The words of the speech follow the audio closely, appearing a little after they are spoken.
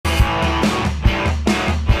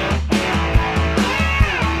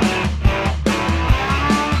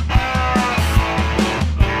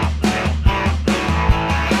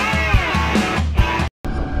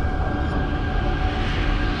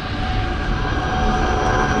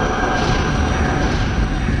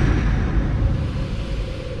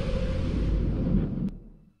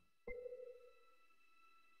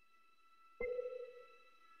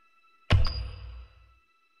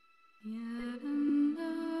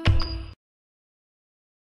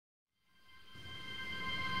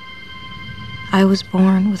I was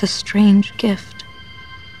born with a strange gift.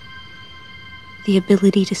 The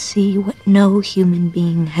ability to see what no human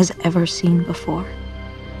being has ever seen before.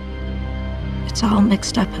 It's all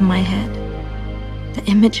mixed up in my head. The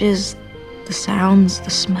images, the sounds, the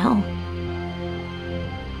smell.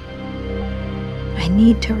 I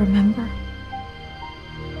need to remember.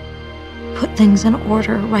 Put things in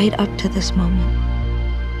order right up to this moment.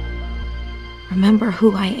 Remember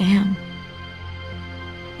who I am.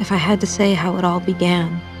 If I had to say how it all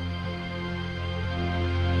began,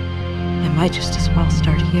 I might just as well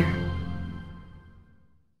start here.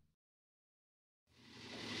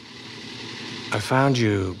 I found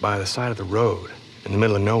you by the side of the road, in the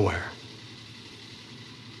middle of nowhere.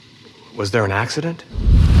 Was there an accident?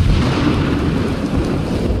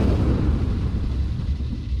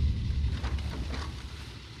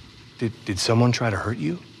 Did someone try to hurt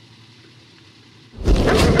you?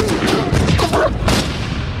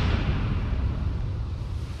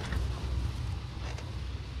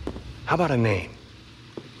 How about a name?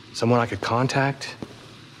 Someone I could contact?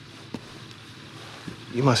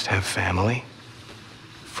 You must have family,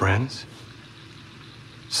 friends,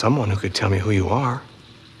 someone who could tell me who you are.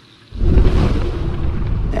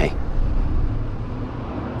 Hey.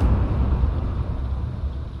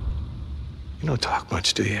 You don't talk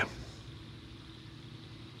much, do you?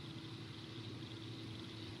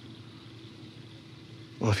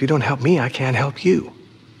 Well, if you don't help me, I can't help you.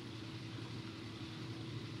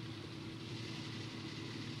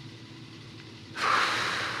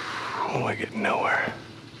 Oh, I get nowhere.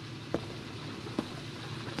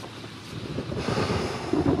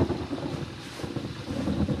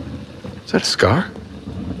 Is that a scar?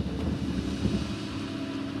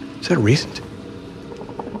 Is that recent?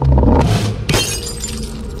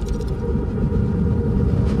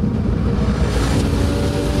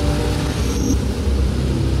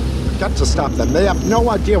 Got to stop them. They have no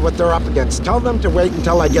idea what they're up against. Tell them to wait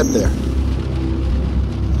until I get there.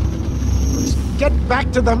 Just get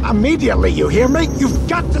back to them immediately, you hear me? You've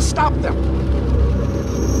got to stop them.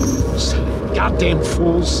 Those goddamn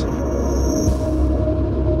fools.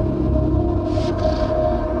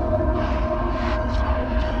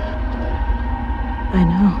 I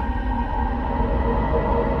know.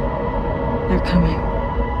 They're coming.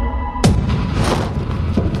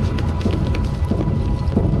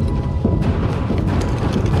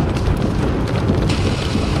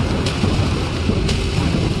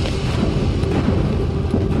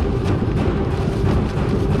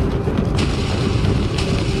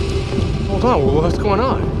 Hold on, what's going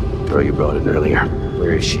on? Girl you brought in earlier.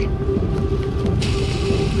 Where is she?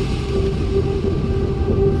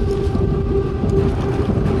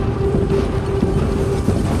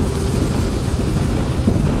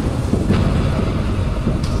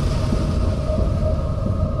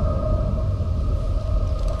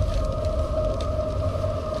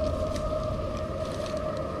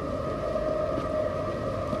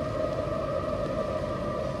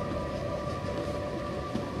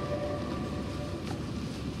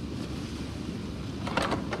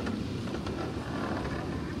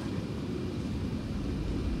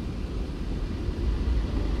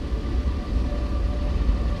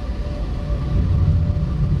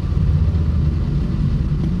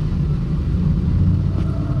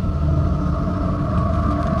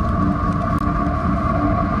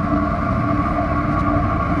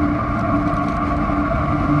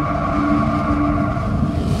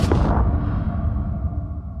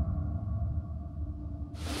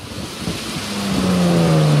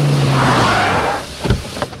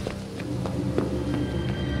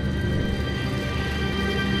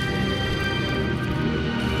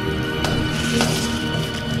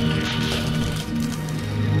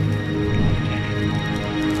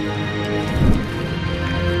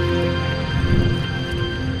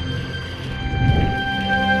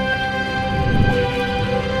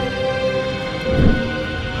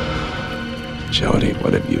 Jody,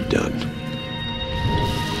 what have you done?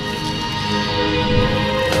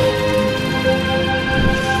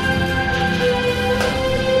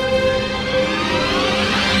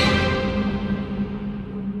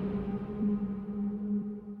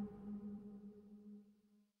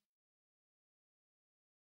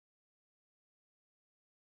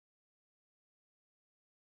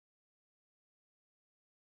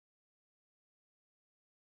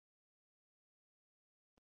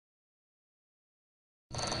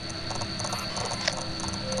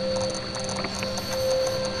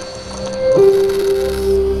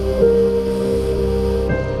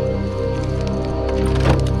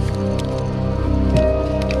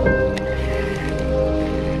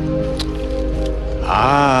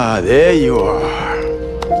 Ah, there you are.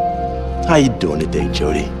 How you doing today,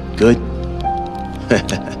 Jody? Good?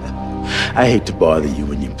 I hate to bother you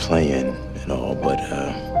when you're playing and all, but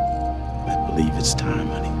I believe it's time,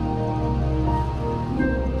 honey.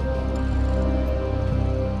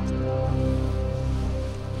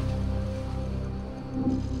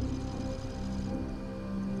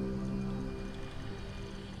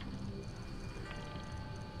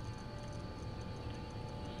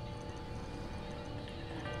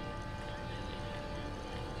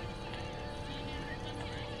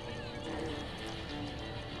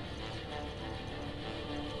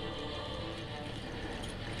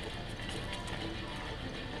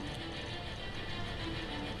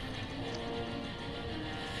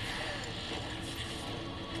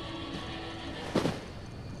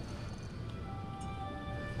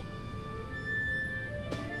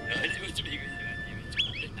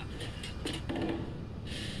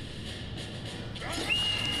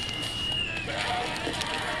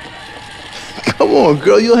 Come on,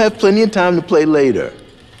 girl, you'll have plenty of time to play later.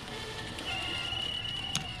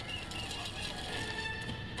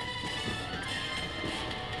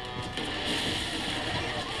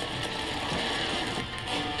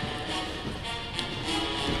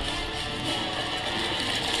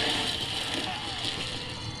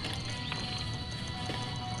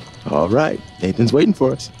 All right, Nathan's waiting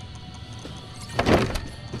for us.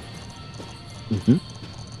 Mm-hmm.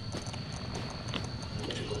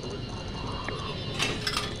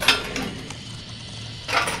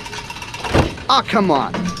 Oh, come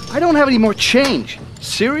on. I don't have any more change.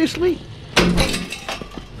 Seriously?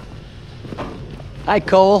 Hi,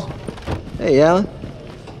 Cole. Hey, Alan.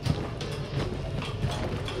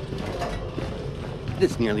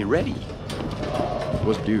 It's nearly ready. It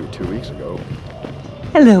was due 2 weeks ago.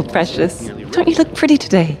 Hello, precious. Don't you look pretty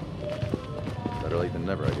today? Better late than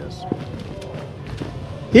never, I guess.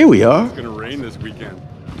 Here we are. It's gonna rain this weekend.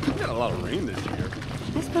 We got a lot of rain this year.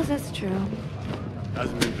 I suppose that's true.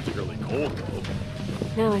 Hasn't been particularly cold, though.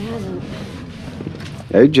 No, it hasn't.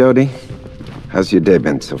 Hey, Jody. How's your day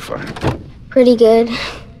been so far? Pretty good.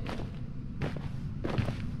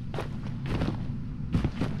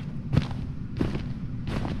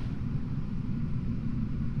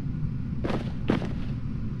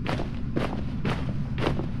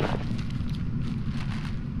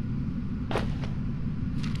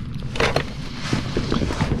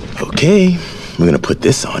 Okay, we're gonna put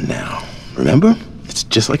this on now. Remember? It's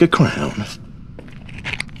just like a crown.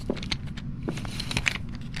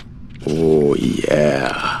 Oh,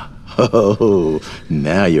 yeah. Oh,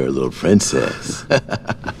 now you're a little princess.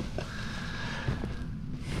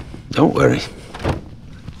 Don't worry.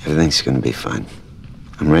 Everything's gonna be fine.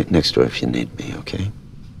 I'm right next door if you need me, okay?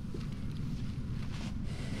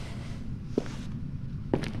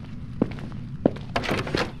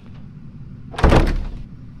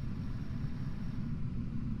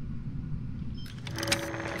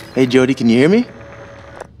 Hey, Jody, can you hear me?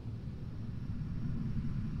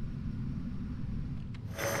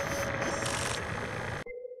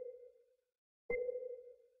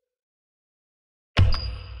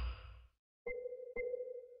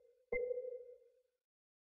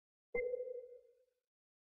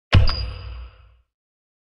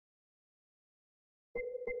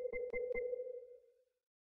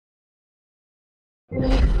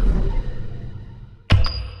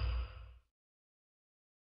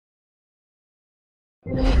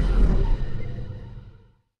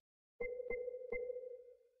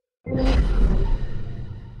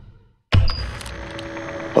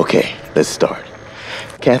 Okay, let's start.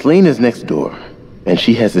 Kathleen is next door, and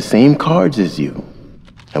she has the same cards as you.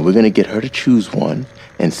 And we're gonna get her to choose one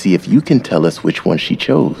and see if you can tell us which one she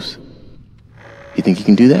chose. You think you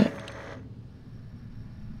can do that?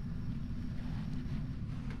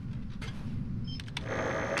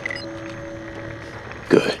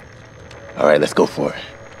 Good. All right, let's go for it.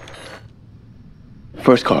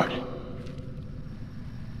 First card.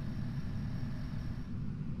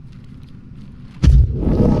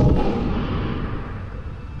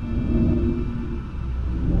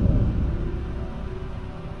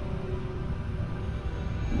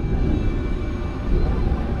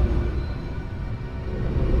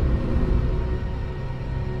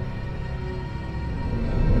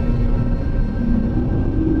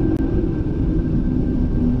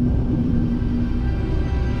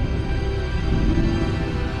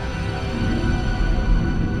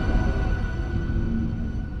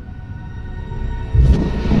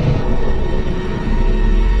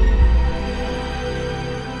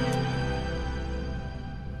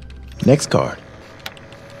 Next card.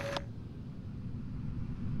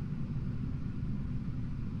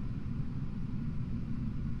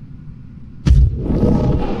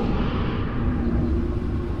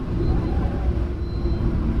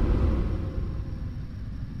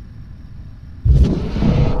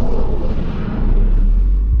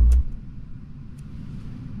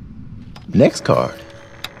 Next card.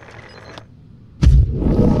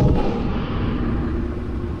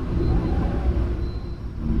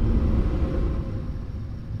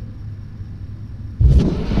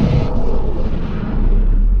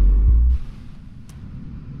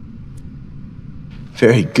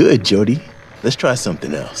 Very good, Jody. Let's try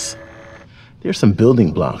something else. There's some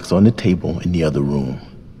building blocks on the table in the other room.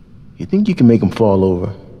 You think you can make them fall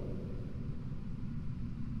over?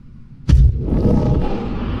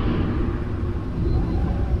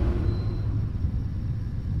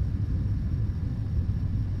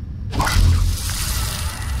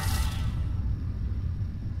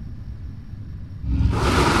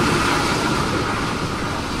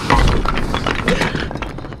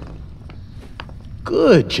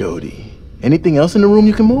 Good, Jody. Anything else in the room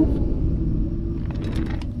you can move?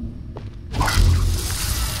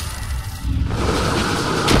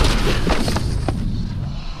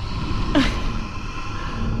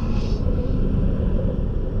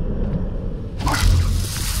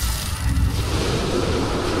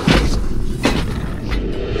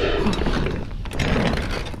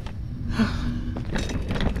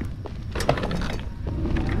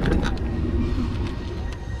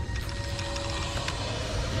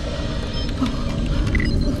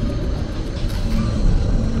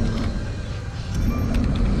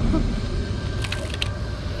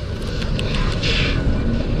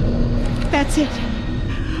 That's it.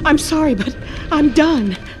 I'm sorry, but I'm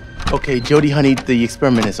done. Okay, Jody, honey, the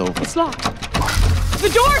experiment is over. It's locked. The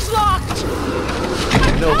door's locked!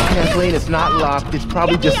 No, Kathleen, it's not locked. It's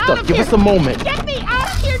probably just stuck. Give us a moment. Get me out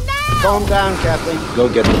of here now! Calm down, Kathleen. Go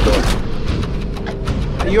get the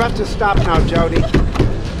door. You have to stop now, Jody.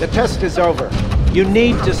 The test is over. You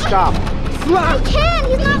need to stop. He can't!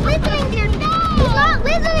 He's not listening, dear! No! He's not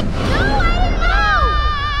listening! No, I didn't know!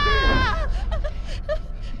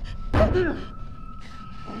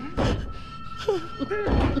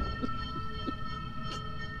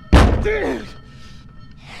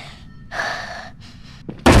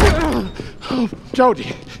 Oh,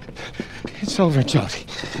 Jody. It's over, Jody.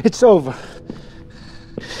 It's over.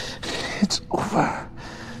 It's over.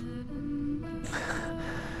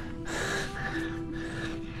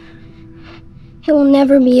 It will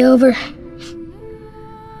never be over.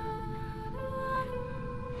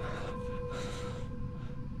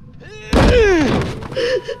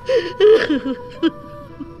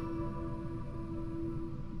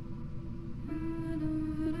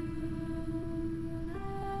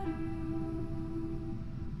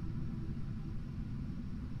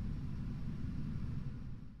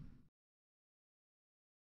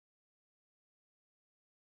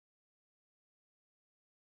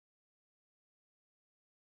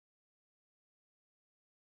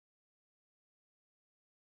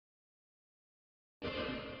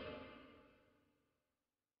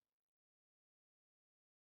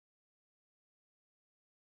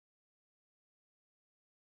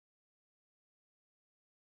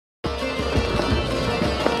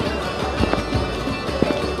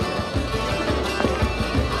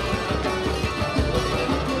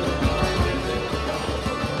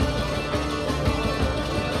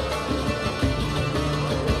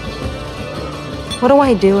 What do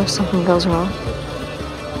I do if something goes wrong?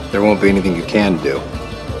 There won't be anything you can do.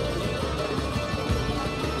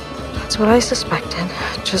 That's what I suspected.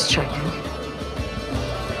 Just checking.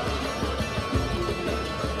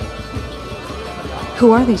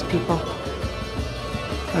 Who are these people?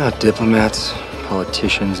 Diplomats,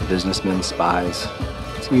 politicians, businessmen, spies.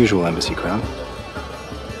 It's the usual embassy crowd.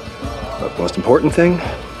 But most important thing,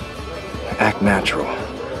 act natural.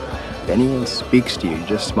 If anyone speaks to you,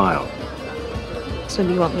 just smile. So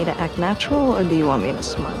do you want me to act natural, or do you want me to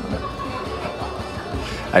smile?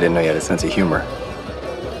 I didn't know you had a sense of humor.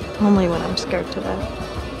 Only when I'm scared to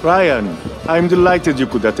death. Ryan, I'm delighted you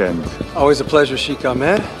could attend. Always a pleasure, Sheikh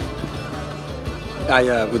Ahmed.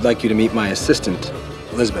 I would like you to meet my assistant,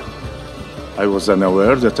 Elizabeth. I was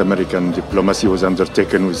unaware that American diplomacy was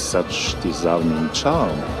undertaken with such disarming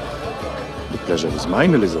charm. The pleasure is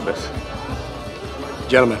mine, Elizabeth.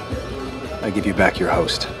 Gentlemen, I give you back your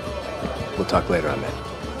host. We'll talk later, Ahmed.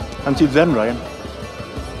 Until then, Ryan.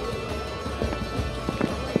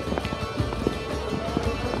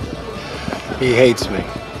 He hates me.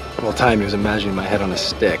 The whole time he was imagining my head on a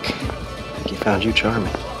stick. I think he found you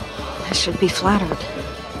charming. I should be flattered.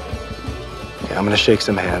 Okay, I'm gonna shake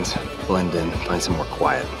some hands, blend in, find some more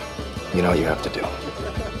quiet. You know what you have to do.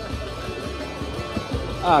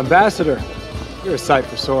 Ambassador, you're a sight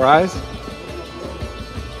for sore eyes.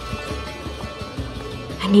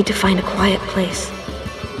 I need to find a quiet place.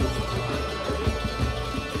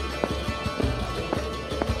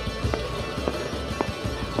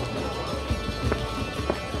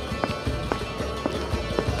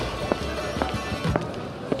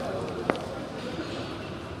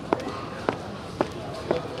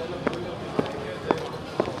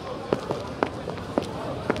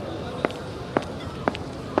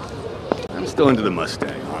 Still into the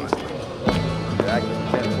Mustang, honestly. Jack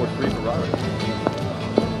can't afford 3 Ferraris.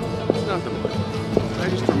 It's not the money. I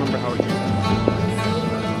just remember how it used to be.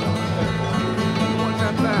 Want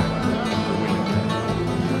that back? The winning.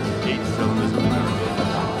 8 cylinders of America.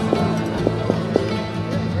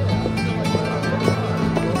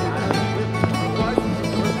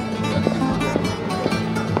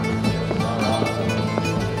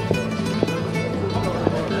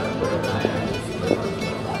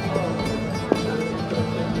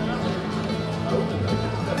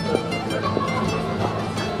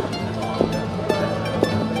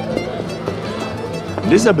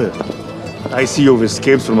 Elizabeth, I see you've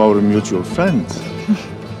escaped from our mutual friend.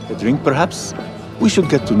 A drink, perhaps? We should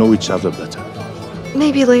get to know each other better.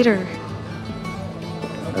 Maybe later.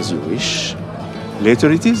 As you wish.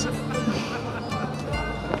 Later it is?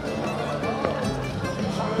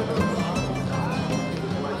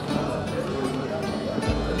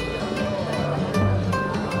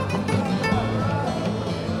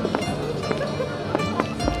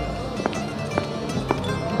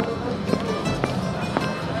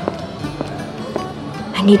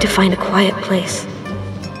 I need to find a quiet place.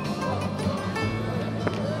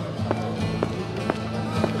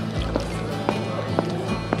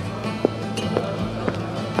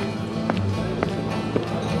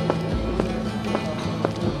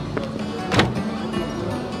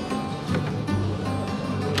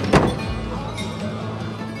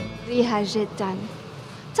 ريحة جدا.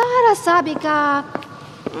 طهرة سابقة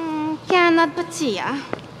كانت بطيئة.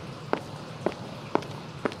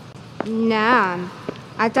 نعم،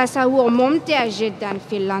 التصور ممتع جدا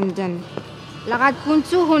في لندن. لقد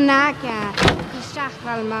كنت هناك في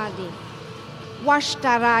الشهر الماضي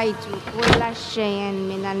واشتريت كل شيء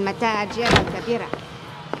من المتاجر الكبيرة،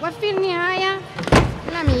 وفي النهاية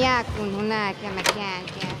لم يكن هناك مكان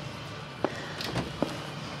كافٍ.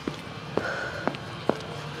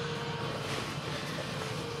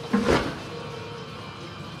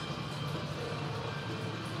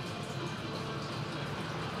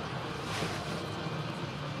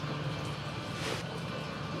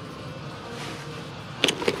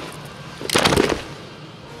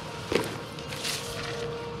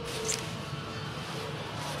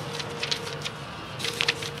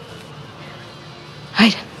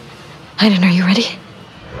 Aiden, are you ready?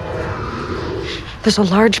 There's a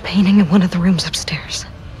large painting in one of the rooms upstairs.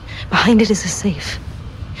 Behind it is a safe.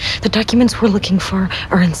 The documents we're looking for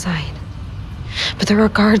are inside. But there are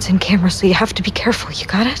guards and cameras, so you have to be careful. You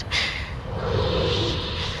got it?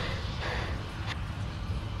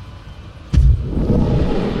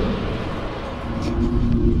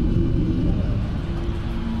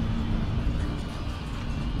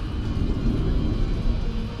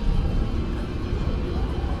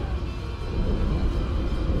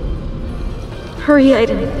 Hurry,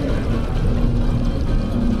 Aiden.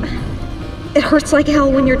 It hurts like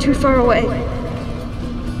hell when you're too far away.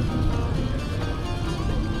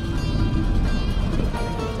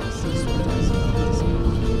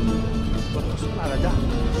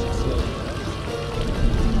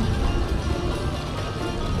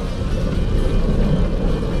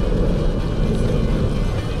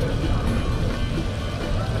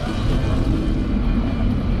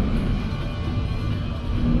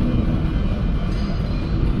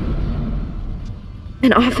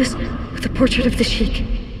 An office with a portrait of the Sheik.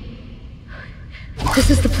 This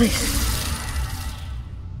is the place.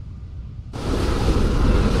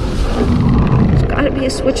 There's gotta be a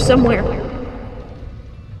switch somewhere.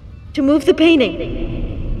 To move the painting.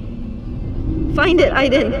 Find it,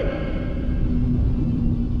 Aiden.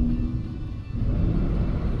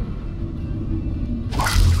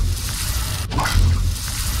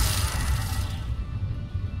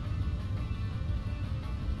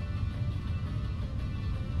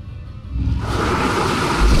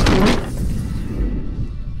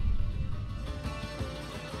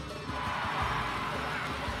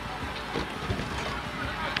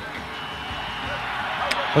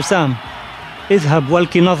 حسام، اذهب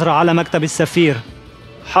والقي نظرة على مكتب السفير.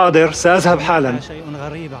 حاضر، سأذهب حالا. شيء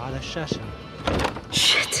غريب على الشاشة.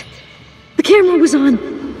 Shit! The camera was on.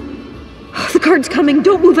 The guard's coming.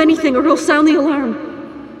 Don't move anything or he'll sound the alarm.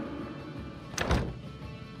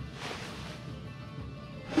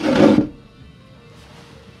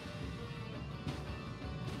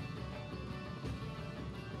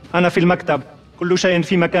 أنا في المكتب. كل شيء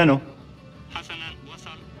في مكانه.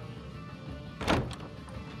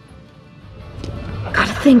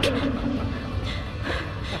 Gotta think.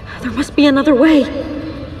 There must be another way.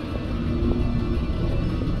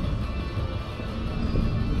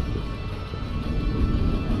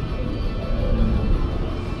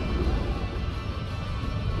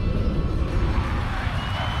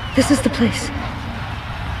 This is the place.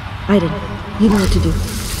 Aiden, you know what to do.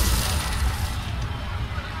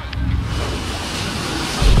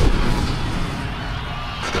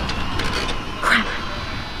 Crap.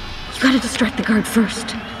 You gotta distract the guard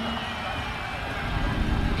first.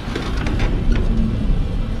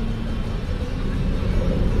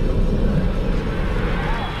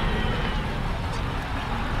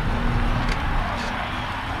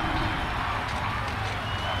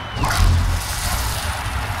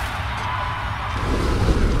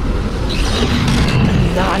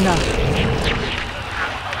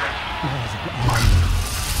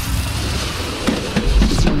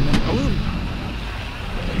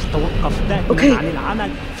 Okay.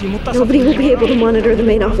 Nobody will be able to monitor the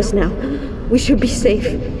main office now. We should be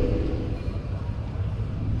safe.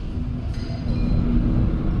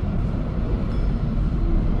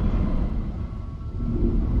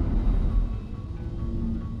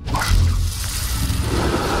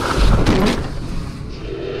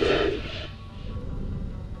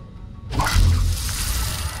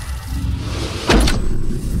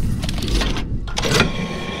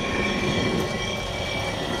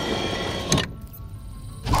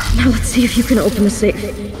 Now let's see if you can open the safe.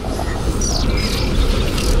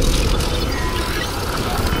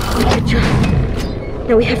 Good job.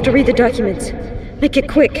 Now we have to read the documents. Make it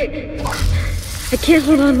quick. I can't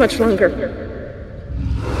hold on much longer.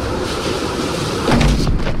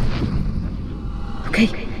 Okay,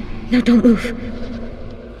 now don't move.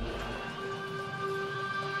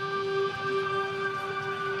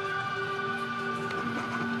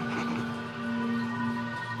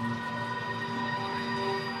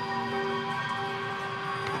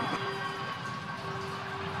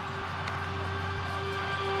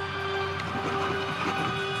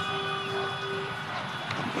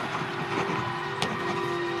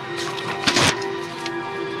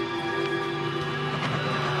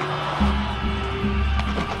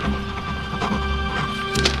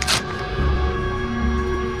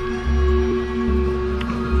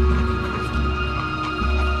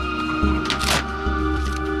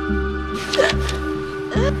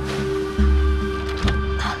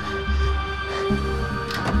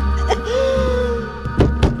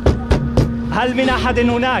 هل من أحد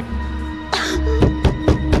هناك؟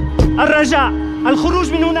 الرجاء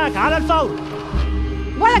الخروج من هناك على الفور.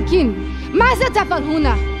 ولكن ماذا تفعل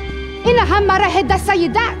هنا؟ إنها مراهد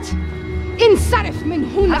السيدات. انصرف من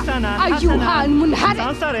هنا حسنا أيها المنحرف.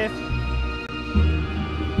 سأنصرف.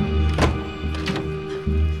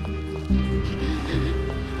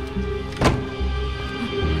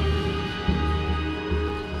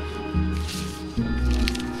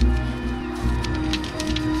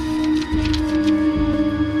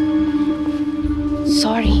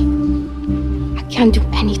 Sorry, I can't do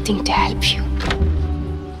anything to help you.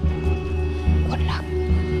 Good luck.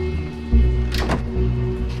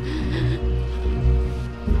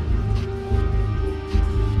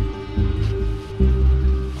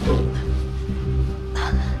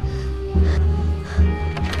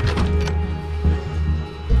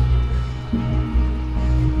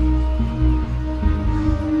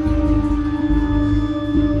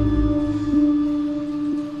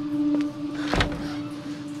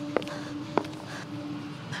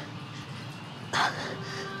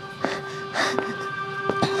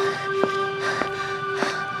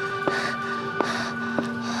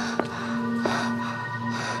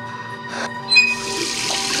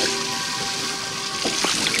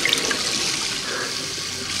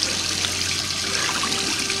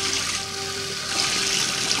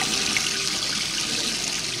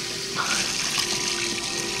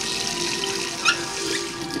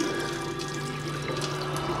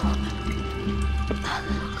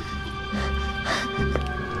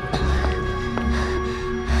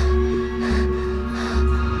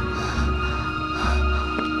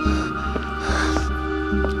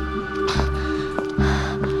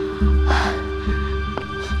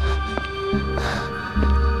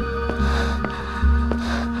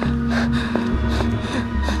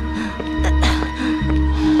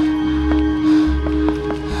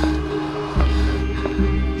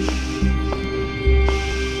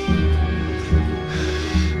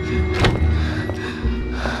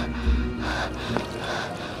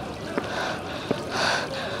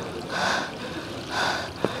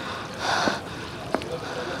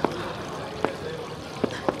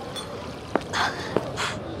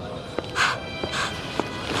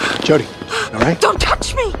 Jody, all right? Don't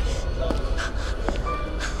touch me!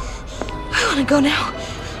 I want to go now.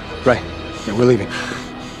 Right. Yeah, we're leaving.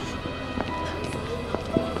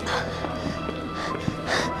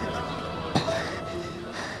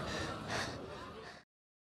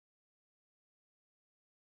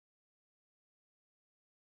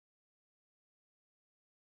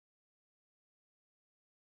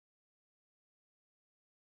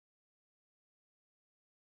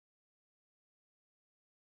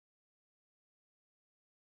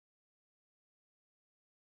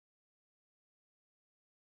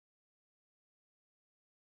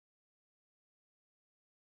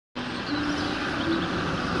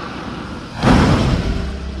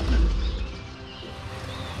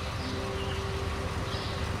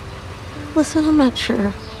 Listen, I'm not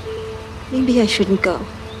sure. Maybe I shouldn't go.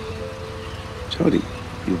 Jody,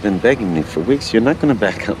 you've been begging me for weeks. You're not going to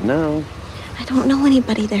back up now. I don't know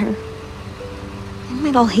anybody there. They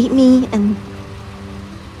might all hate me, and...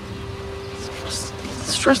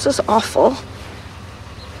 Stress is awful.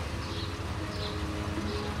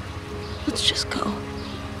 Let's just go.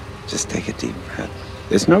 Just take a deep breath.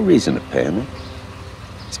 There's no reason to panic.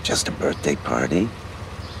 It's just a birthday party.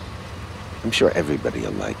 I'm sure everybody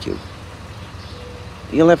will like you.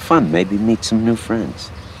 You'll have fun, maybe meet some new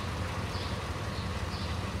friends.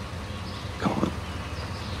 Go on.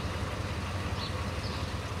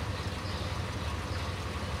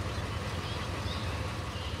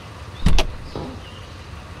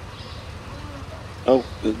 Oh,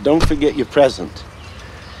 don't forget your present.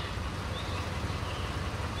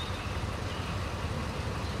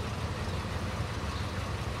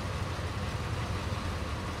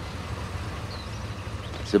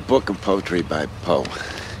 It's a book of poetry by Poe.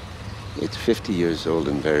 It's 50 years old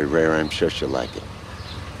and very rare. I'm sure she'll like it.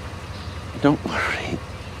 Don't worry.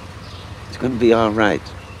 It's going to be all right.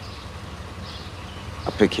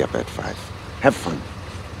 I'll pick you up at 5. Have fun.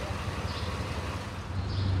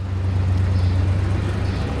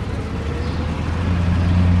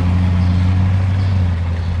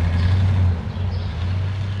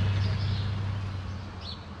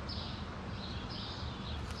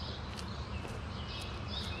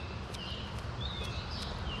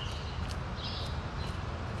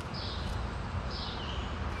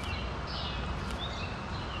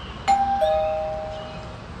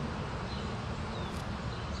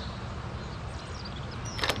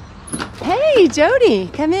 Hey, Jody,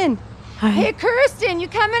 come in. Hi. Hey, Kirsten, you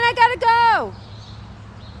coming? I gotta go.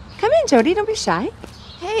 Come in, Jody, don't be shy.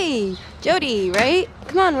 Hey, Jody, right?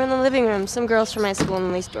 Come on, we're in the living room. Some girls from my school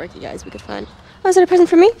and these dorky guys we could find. Oh, is that a present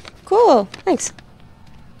for me? Cool, thanks.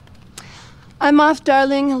 I'm off,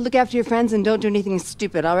 darling. Look after your friends and don't do anything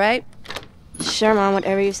stupid, all right? Sure, Mom,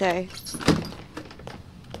 whatever you say.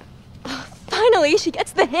 Oh, finally, she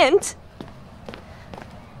gets the hint.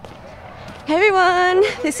 Hey everyone,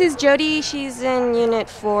 this is Jody. She's in Unit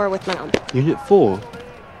 4 with my mom. Unit 4?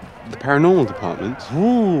 The paranormal department?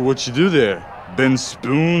 Ooh, what you do there? Bend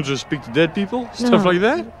spoons or speak to dead people? Stuff like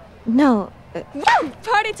that? No. Woo!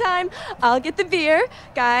 Party time! I'll get the beer.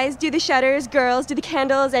 Guys, do the shutters. Girls, do the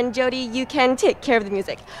candles. And Jody, you can take care of the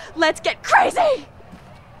music. Let's get crazy!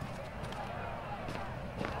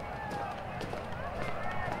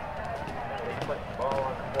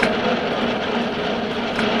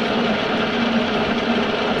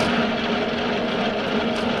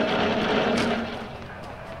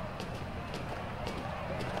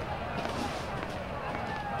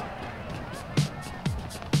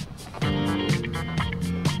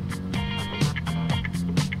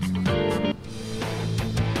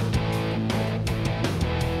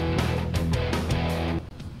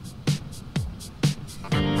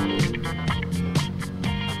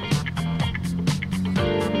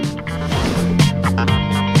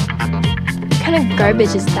 What kind of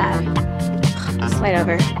garbage is that? Slide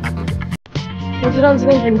over. Let's put on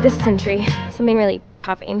something from this century. Something really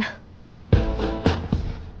popping.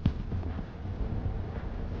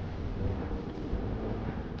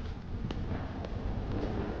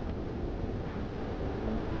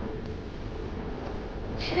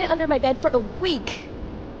 Hid it under my bed for a week.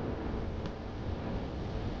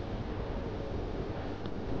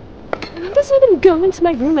 Mom doesn't even go into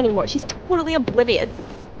my room anymore. She's totally oblivious.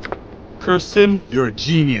 Kirsten, you're a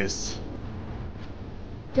genius.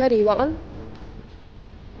 Jody, you want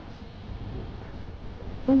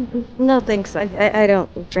one? No, thanks. I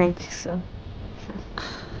don't drink, so...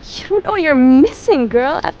 You don't know what you're missing,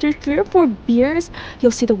 girl. After 3 or 4 beers,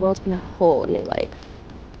 you'll see the world in a whole new light.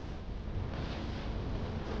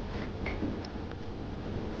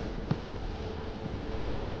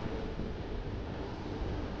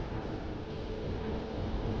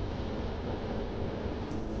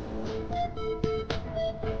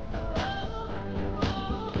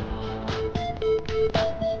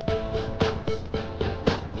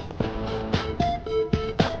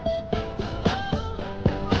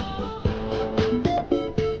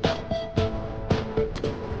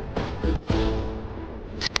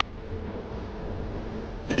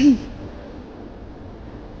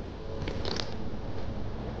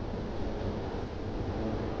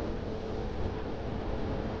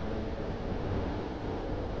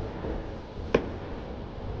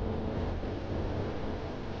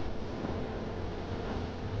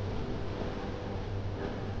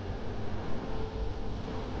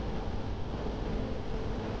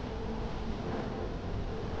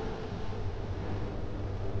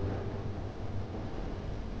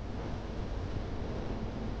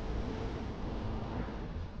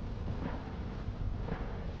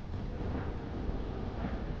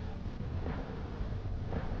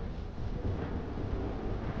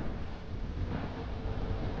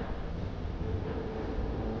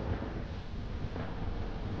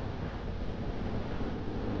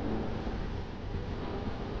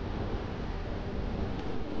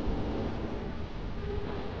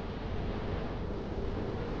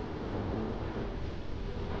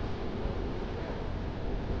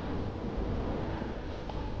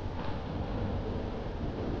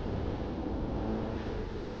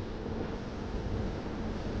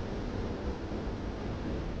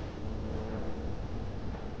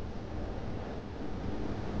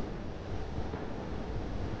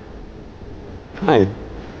 Hi.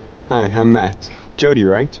 Hi, I'm Matt. Jody,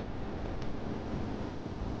 right?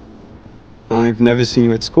 I've never seen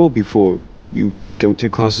you at school before. You don't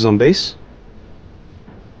take classes on bass?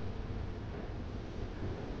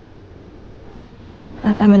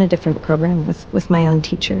 I'm in a different program with my own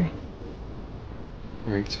teacher.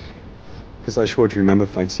 Right. Because I sure do remember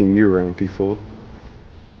if I'd seen you around before.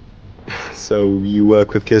 So, you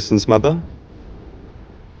work with Kirsten's mother?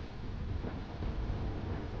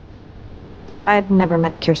 I'd never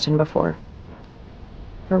met Kirsten before.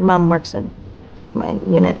 Her mom works in my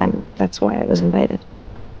unit, and that's why I was invited.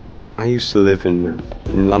 I used to live in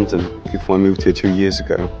London before I moved here 2 years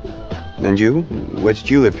ago. And you? Where did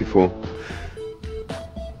you live before?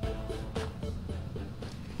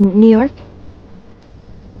 New York?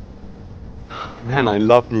 Man, I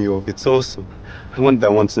love New York. It's awesome. I went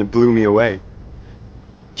there once and it blew me away.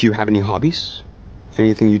 Do you have any hobbies?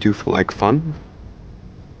 Anything you do for, like, fun?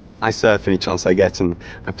 I surf any chance I get, and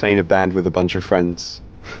I play in a band with a bunch of friends.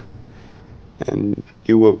 And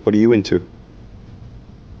you, what are you into?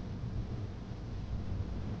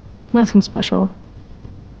 Nothing special.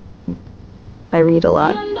 I read a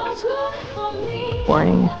lot.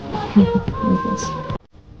 Boring.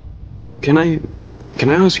 Can I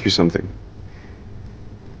ask you something?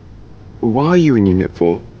 Why are you in Unit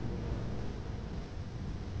 4?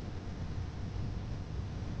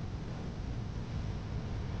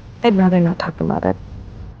 I'd rather not talk about it.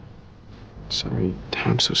 Sorry,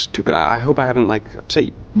 damn, I'm so stupid. I hope I haven't, like,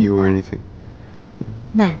 upset you or anything.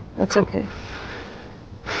 No, that's okay.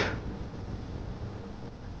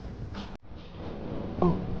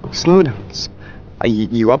 Oh, slow downs. Are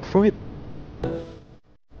you up for it?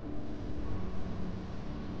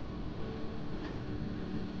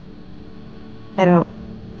 I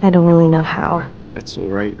don't really know how. That's all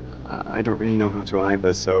right. I don't really know how to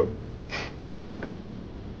either, so...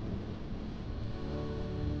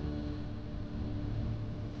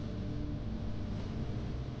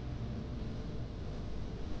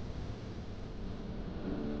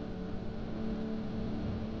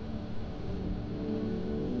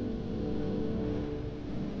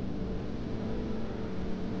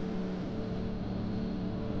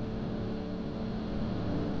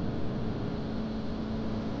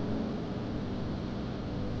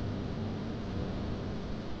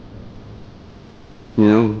 You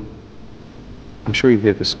know, I'm sure you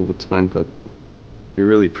hear this all the time, but you're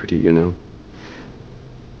really pretty, you know.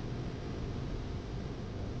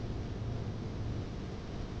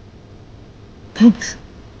 Thanks.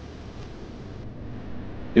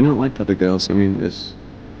 You're not like other girls. I mean, there's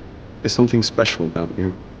something special about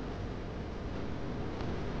you.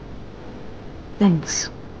 Thanks.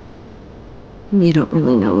 You don't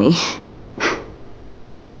really know me.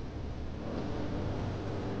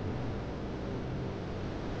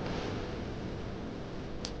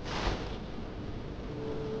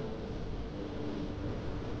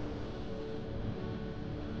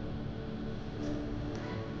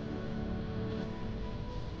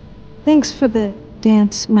 Thanks for the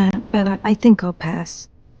dance, Matt, but I think I'll pass.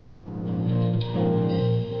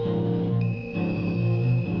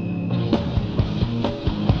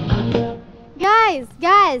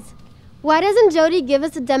 Guys, why doesn't Jody give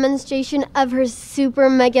us a demonstration of her super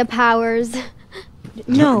mega powers?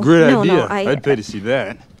 Great idea. I'd pay to see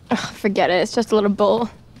that. Ugh, forget it. It's just a little bull.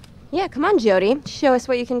 Yeah, come on, Jody. Show us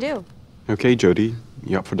what you can do. Okay, Jody,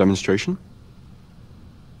 you up for demonstration?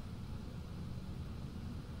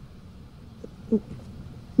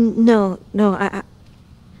 No,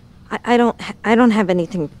 I don't have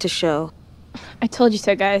anything to show. I told you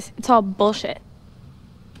so, guys. It's all bullshit.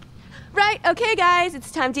 Right, okay, guys.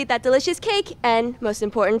 It's time to eat that delicious cake, and most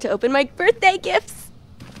important, to open my birthday gifts.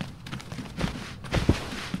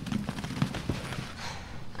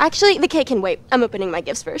 Actually, the cake can wait. I'm opening my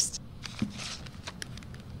gifts first.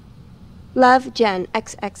 Love, Jen,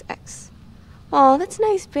 XXX. Aw, that's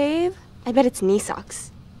nice, babe. I bet it's knee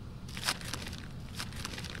socks.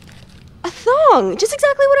 A thong! Just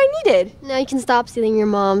exactly what I needed. Now you can stop stealing your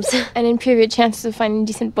mom's. And improve your chances of finding a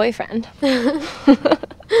decent boyfriend.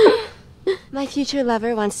 My future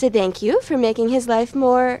lover wants to thank you for making his life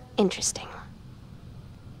more interesting.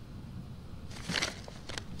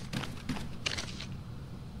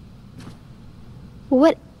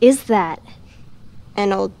 What is that?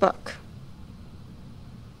 An old book.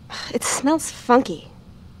 It smells funky.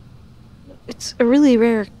 It's a really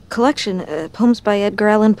rare collection. Poems by Edgar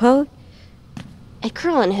Allan Poe. Edgar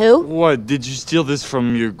Allan who? What, did you steal this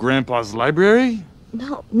from your grandpa's library?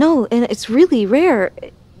 No, and it's really rare.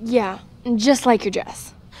 Yeah, just like your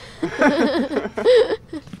dress.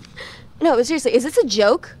 No, seriously, is this a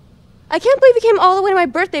joke?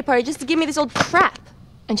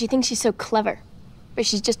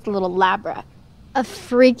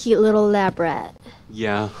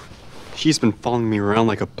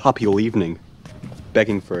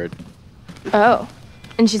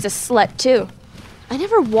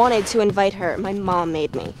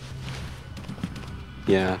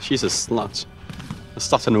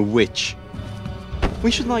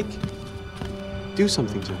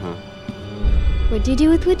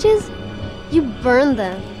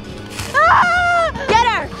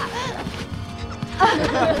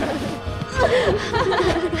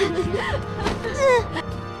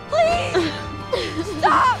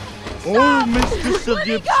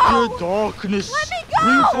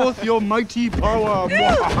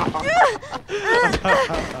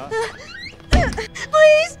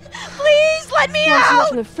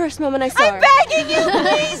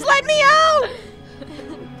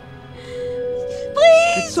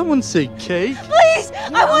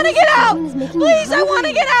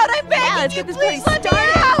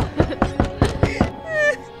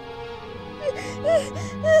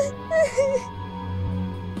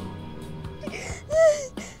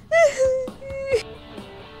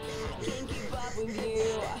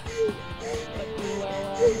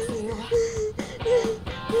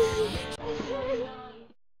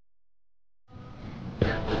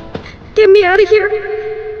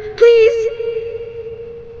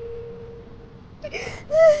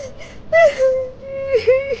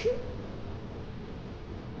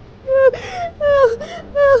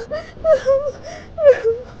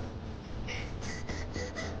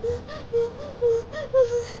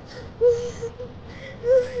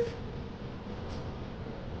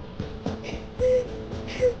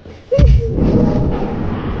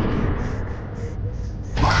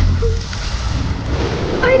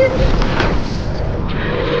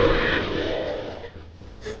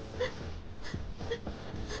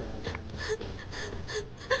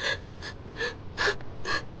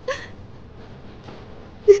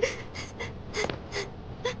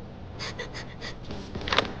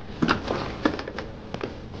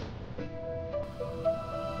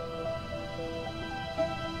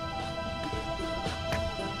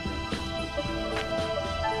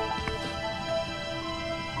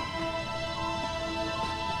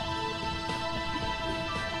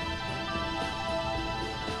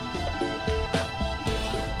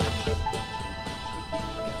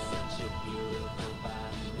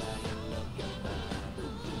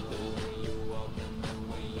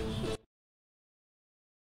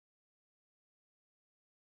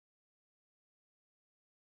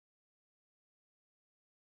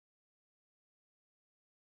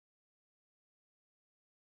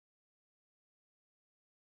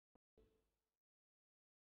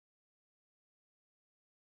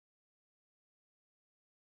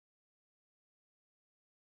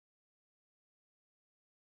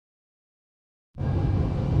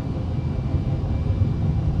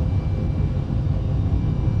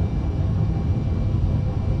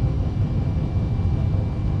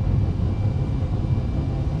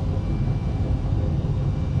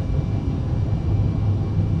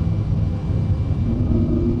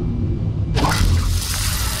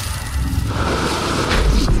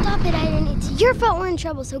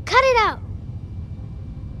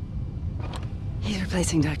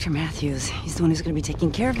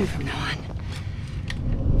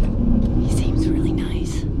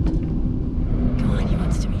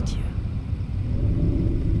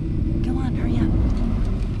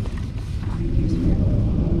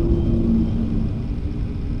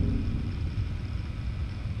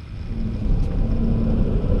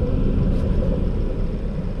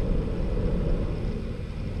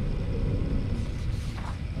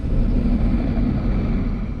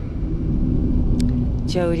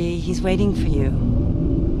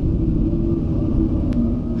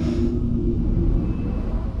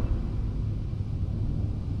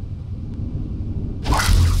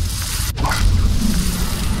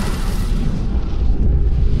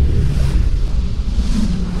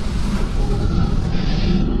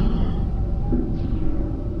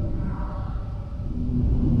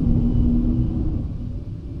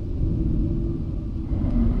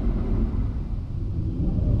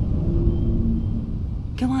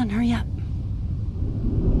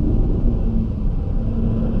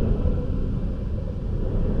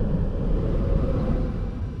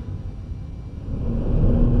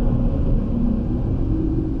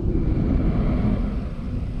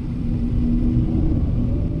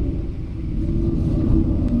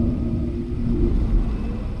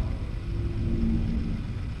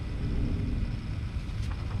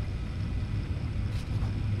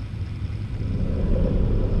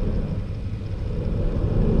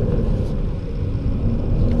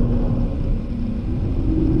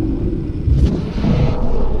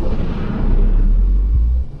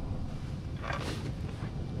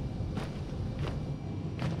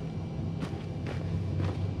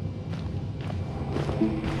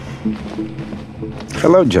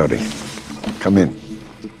 Hello, Jody. Come in.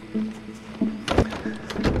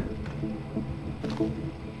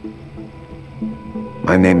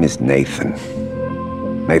 My name is Nathan.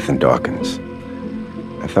 Nathan Dawkins.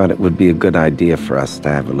 I thought it would be a good idea for us to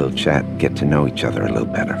have a little chat and get to know each other a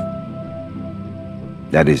little better.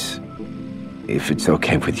 That is, if it's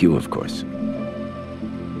okay with you, of course.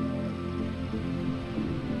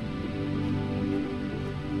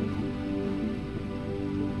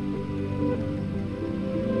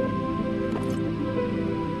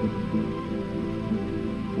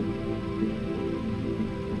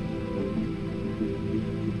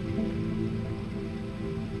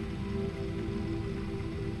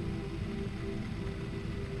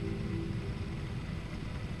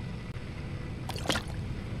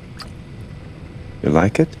 You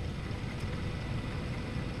like it?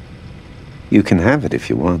 You can have it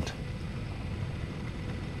if you want.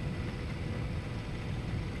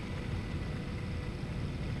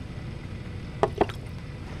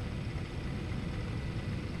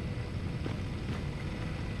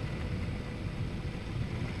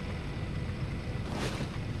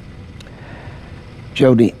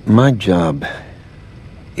 Jody, my job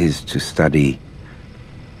is to study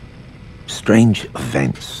strange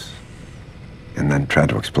events and then try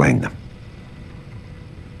to explain them.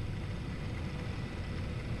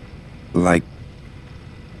 Like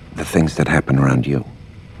the things that happen around you,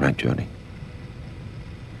 right, Jody?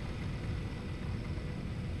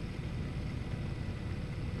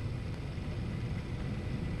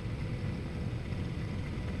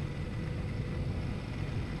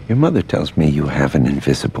 Your mother tells me you have an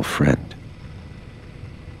invisible friend.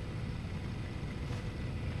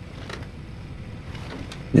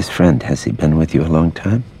 This friend, has he been with you a long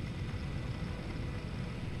time?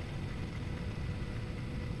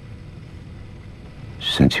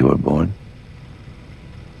 Since you were born?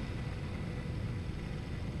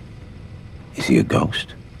 Is he a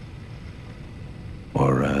ghost?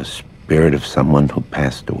 Or a spirit of someone who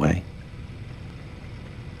passed away?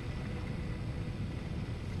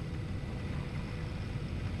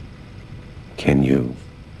 Can you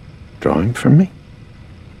draw him for me?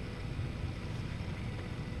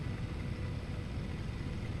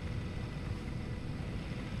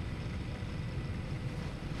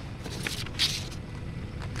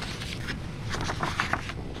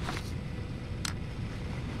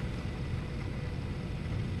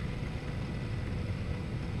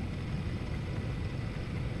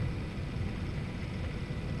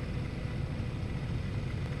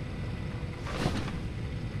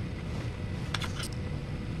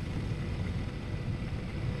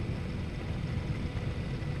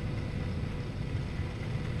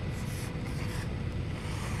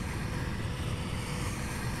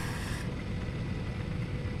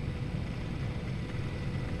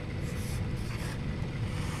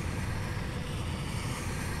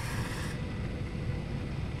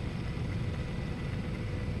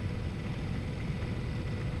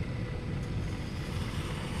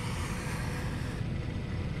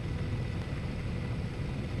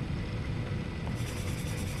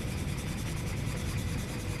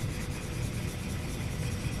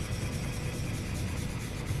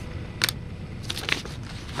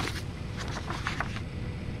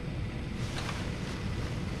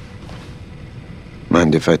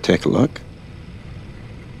 Mind if I take a look?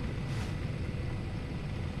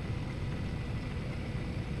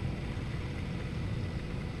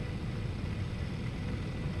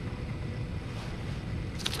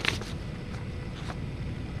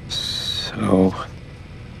 So,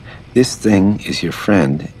 this thing is your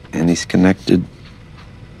friend, and he's connected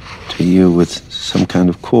to you with some kind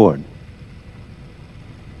of cord.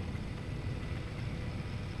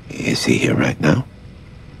 Is he here right now?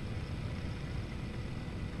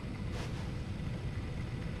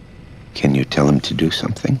 Can you tell him to do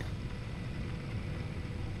something?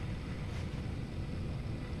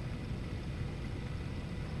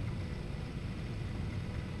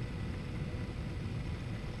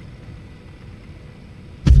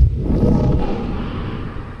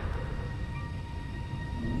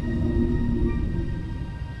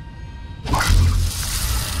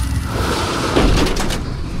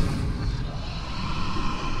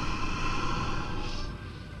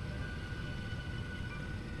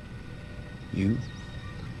 You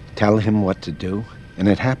tell him what to do, and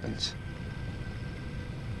it happens.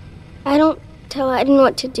 I don't tell Aiden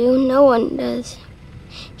what to do. No one does.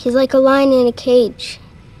 He's like a lion in a cage.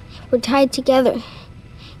 We're tied together.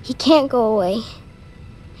 He can't go away.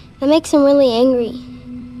 That makes him really angry.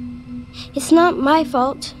 It's not my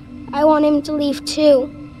fault. I want him to leave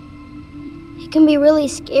too. It can be really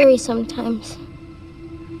scary sometimes.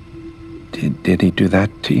 Did he do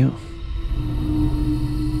that to you?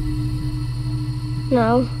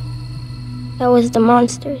 No. That was the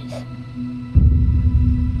monsters.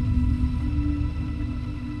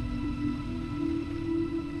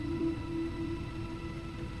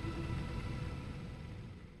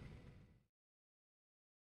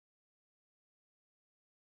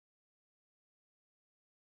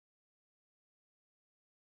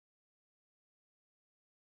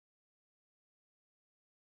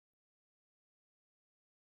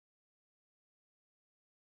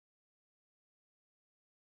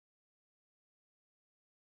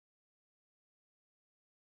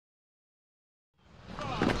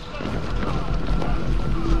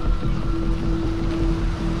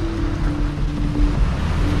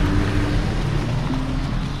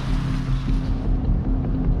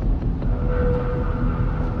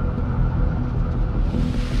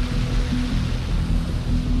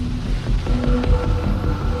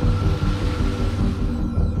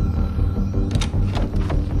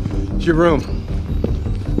 It's your room.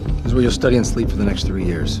 This is where you'll study and sleep for the next 3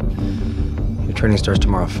 years. Your training starts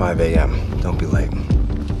tomorrow at 5 a.m. Don't be late.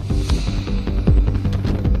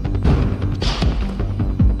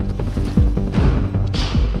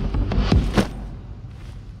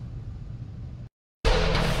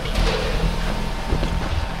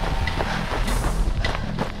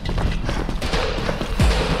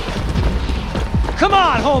 Come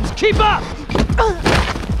on, Holmes, keep up!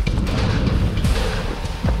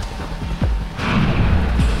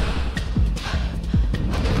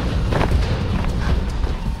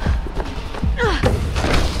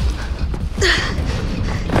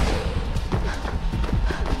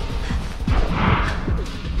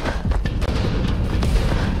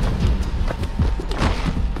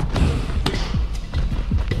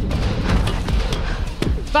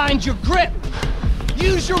 Find your grip!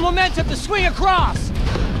 Use your momentum to swing across!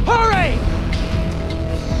 Hurry!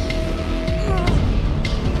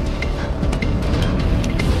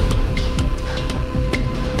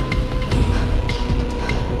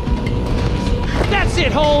 That's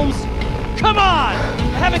it, Holmes! Come on!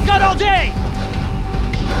 I haven't got all day!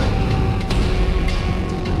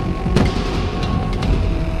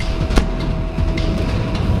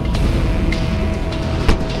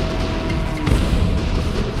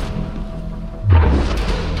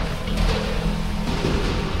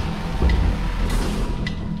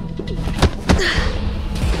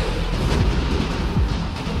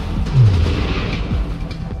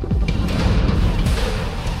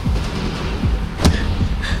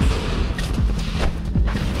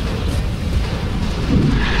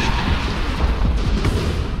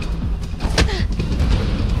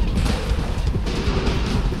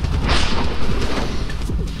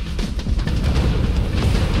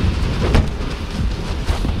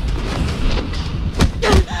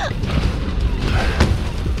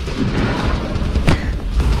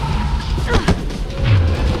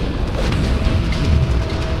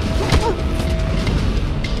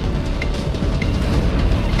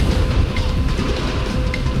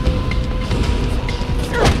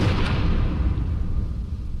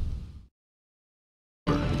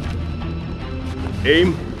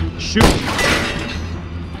 Aim, shoot.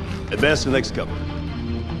 Advance to the next cover.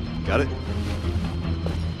 Got it?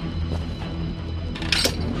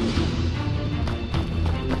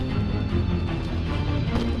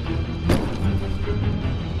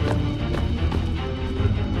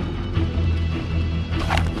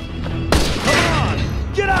 Come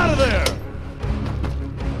on! Get out of there!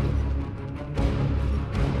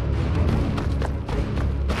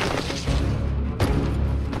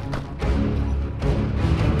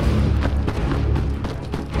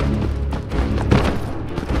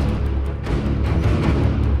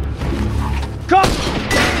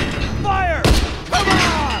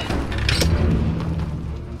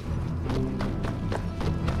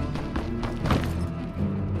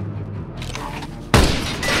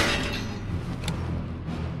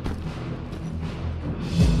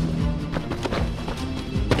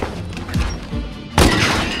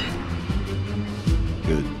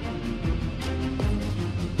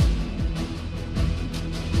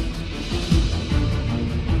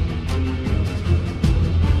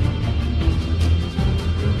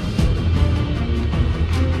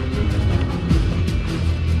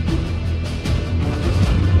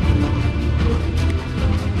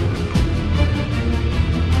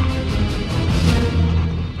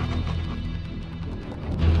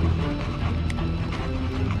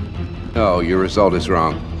 No, your result is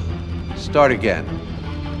wrong. Start again.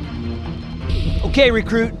 Okay,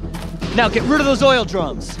 recruit. Now get rid of those oil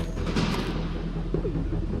drums.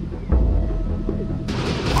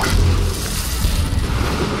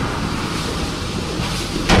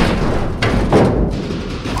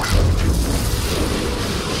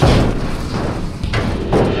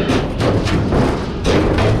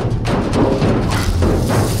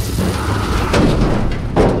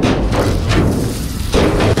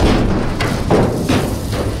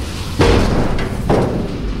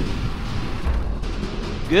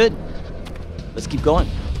 good. Let's keep going.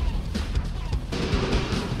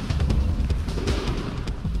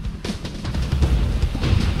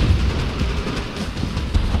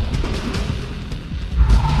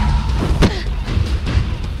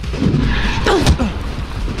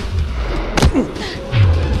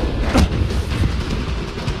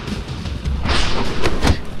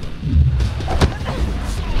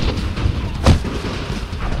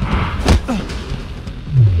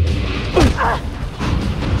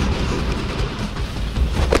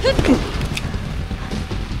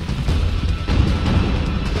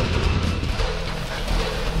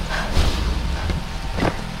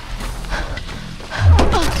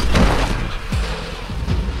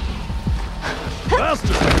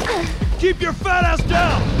 Keep your fat ass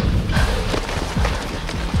down!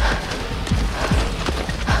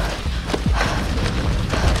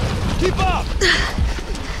 Keep up!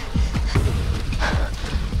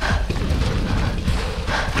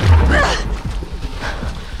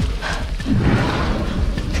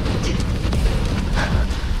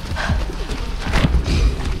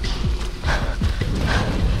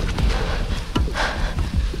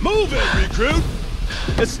 Move it, recruit!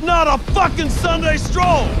 It's not a fucking Sunday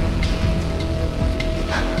stroll!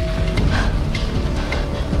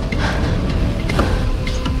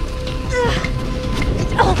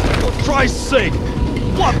 For Christ's sake!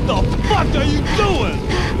 What the fuck are you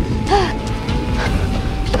doing?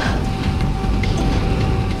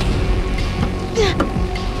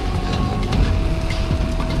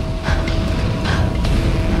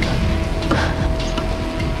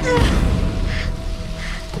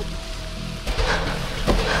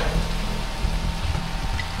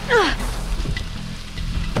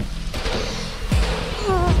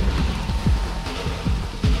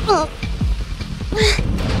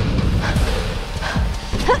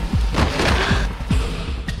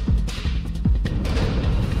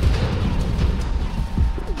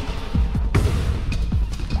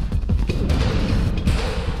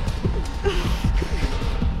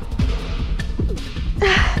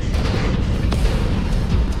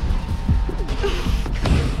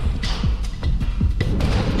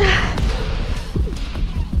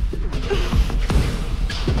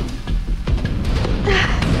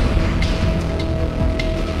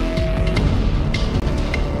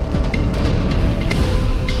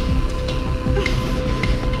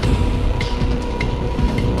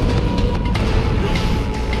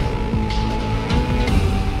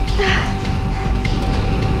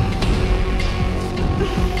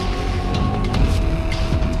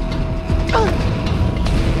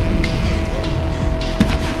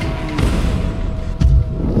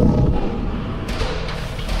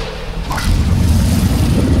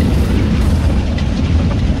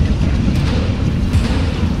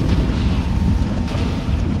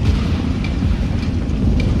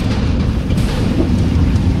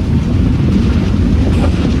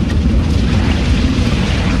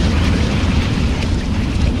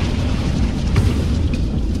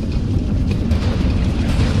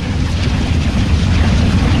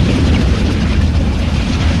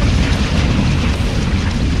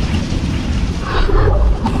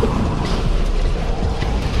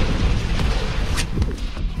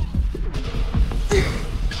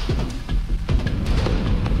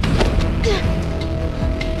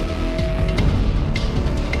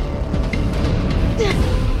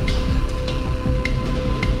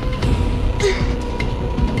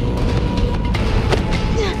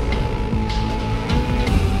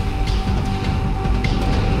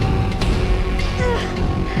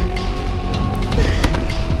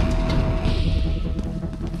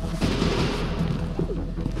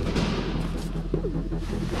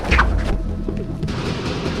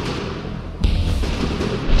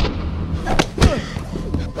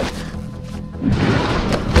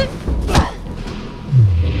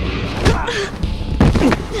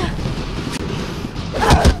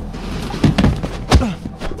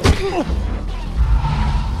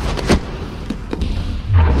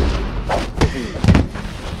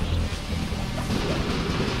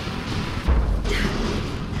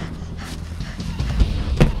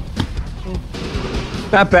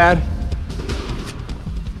 Not bad.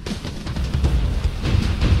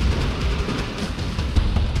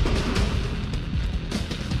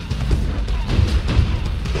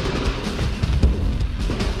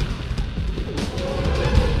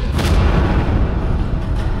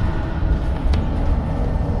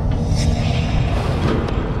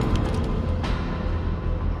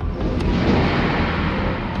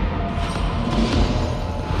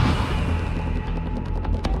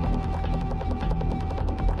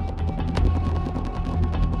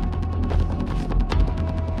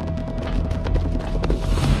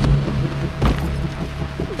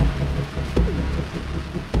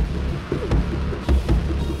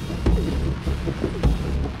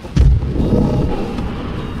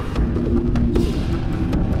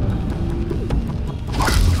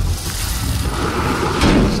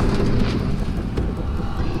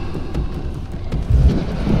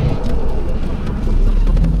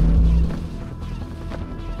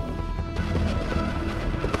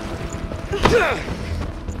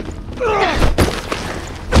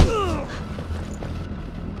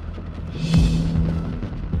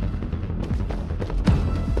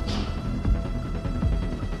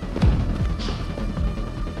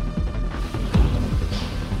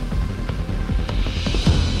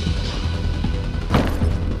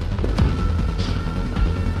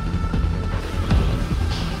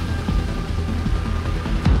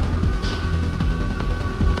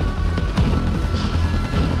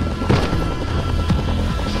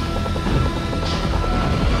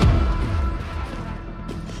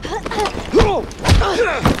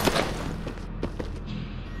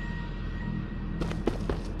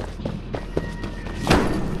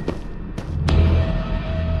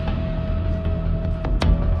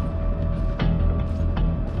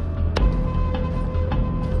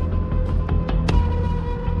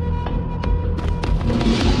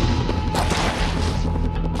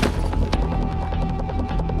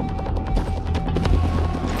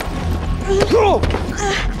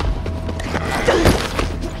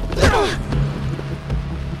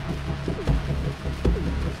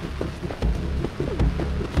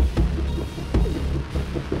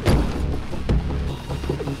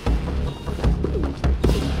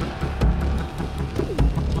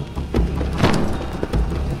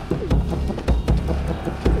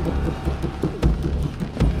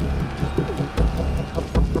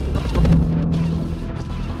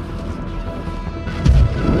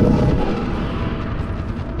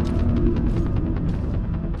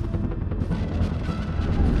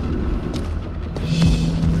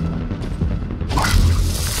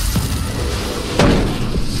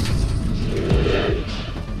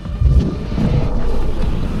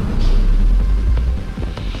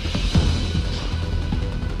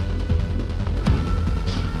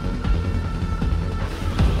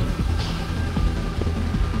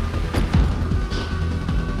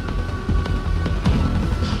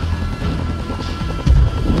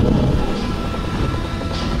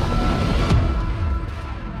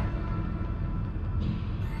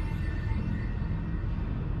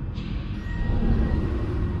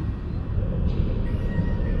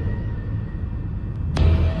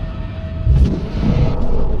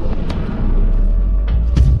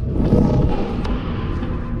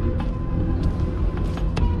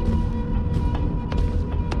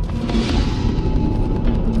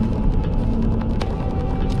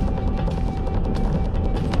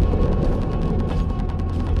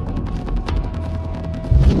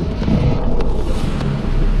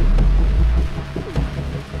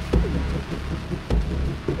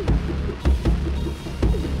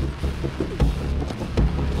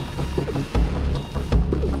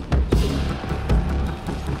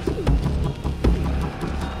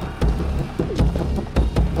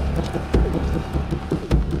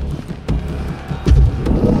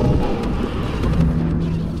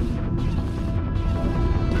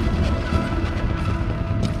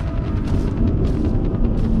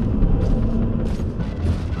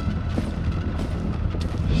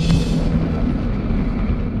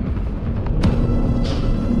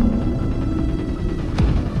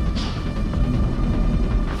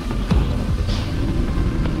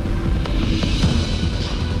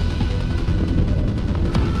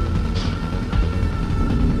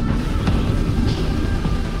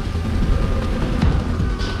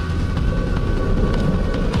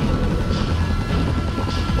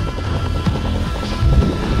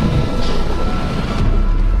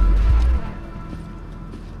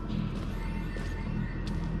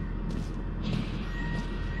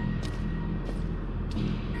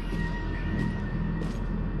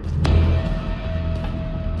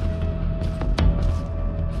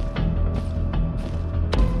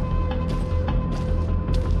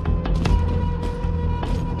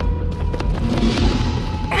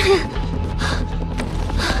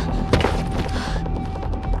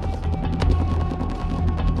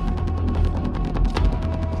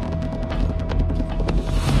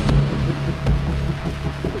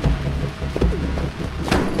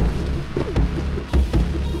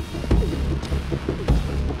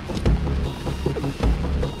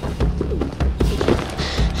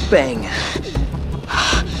 Bang.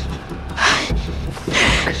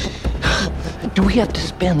 Do we have to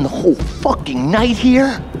spend the whole fucking night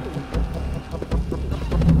here?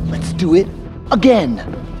 Let's do it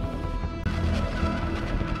again.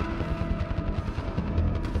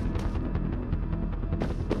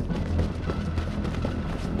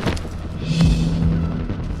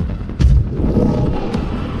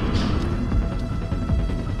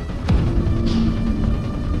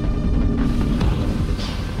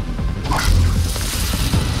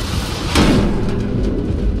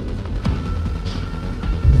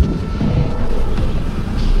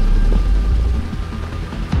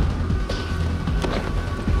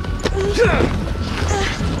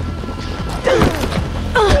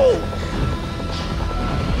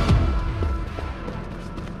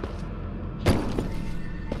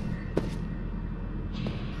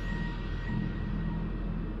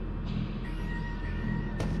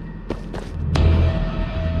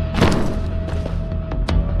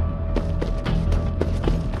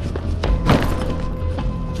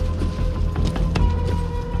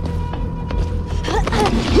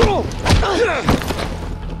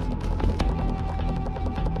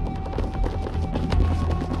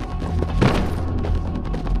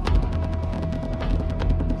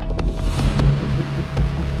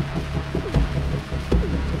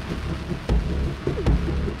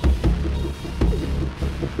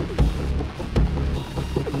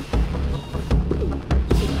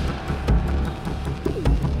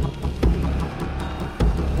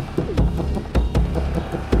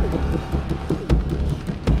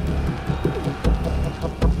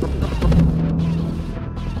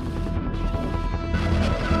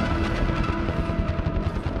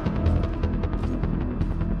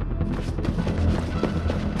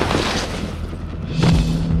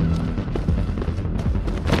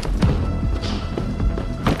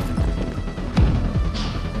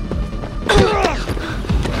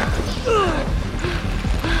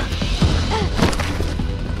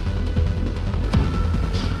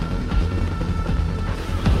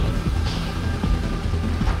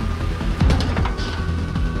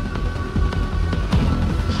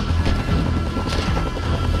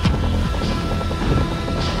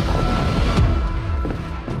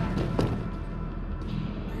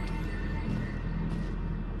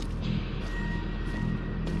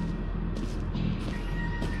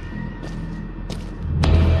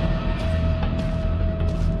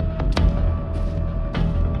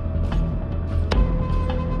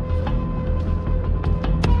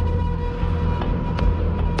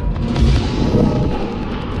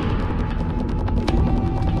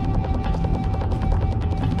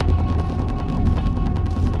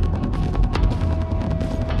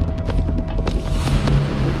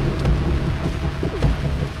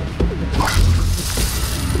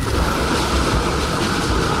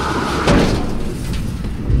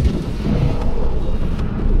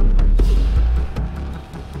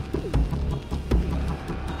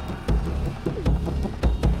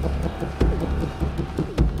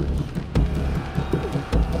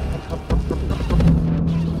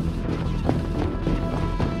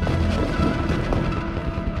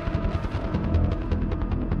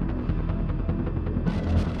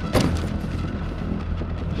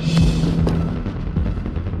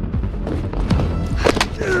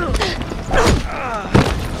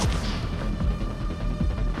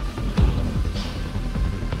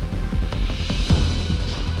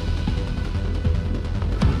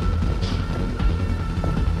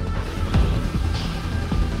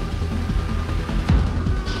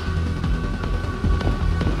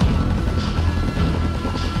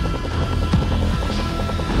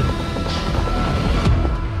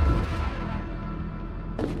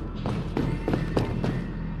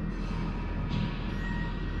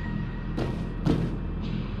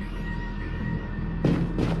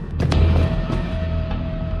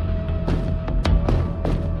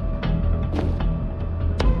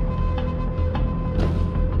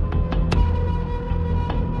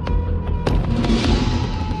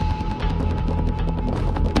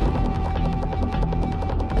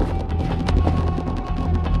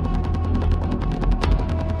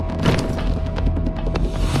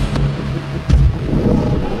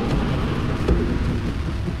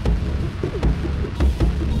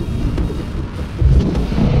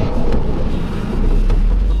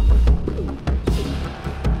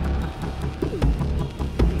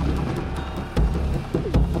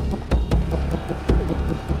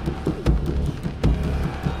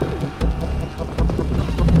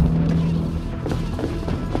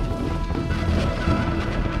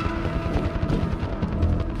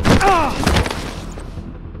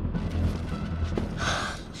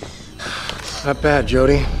 Not bad,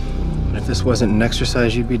 Jody. But if this wasn't an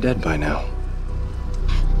exercise, you'd be dead by now.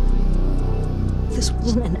 If this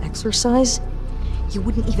wasn't an exercise, you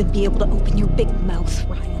wouldn't even be able to open your big mouth,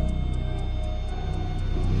 Ryan.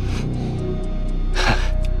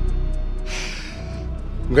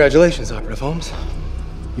 Congratulations, Operative Holmes.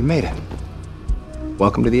 You made it.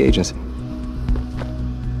 Welcome to the agency.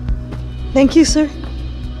 Thank you, sir.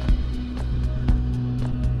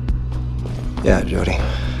 Yeah, Jody.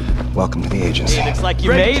 Welcome to the agency. Hey, looks like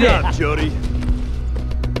you Great made job, it. Jody.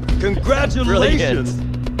 Congratulations. Brilliant.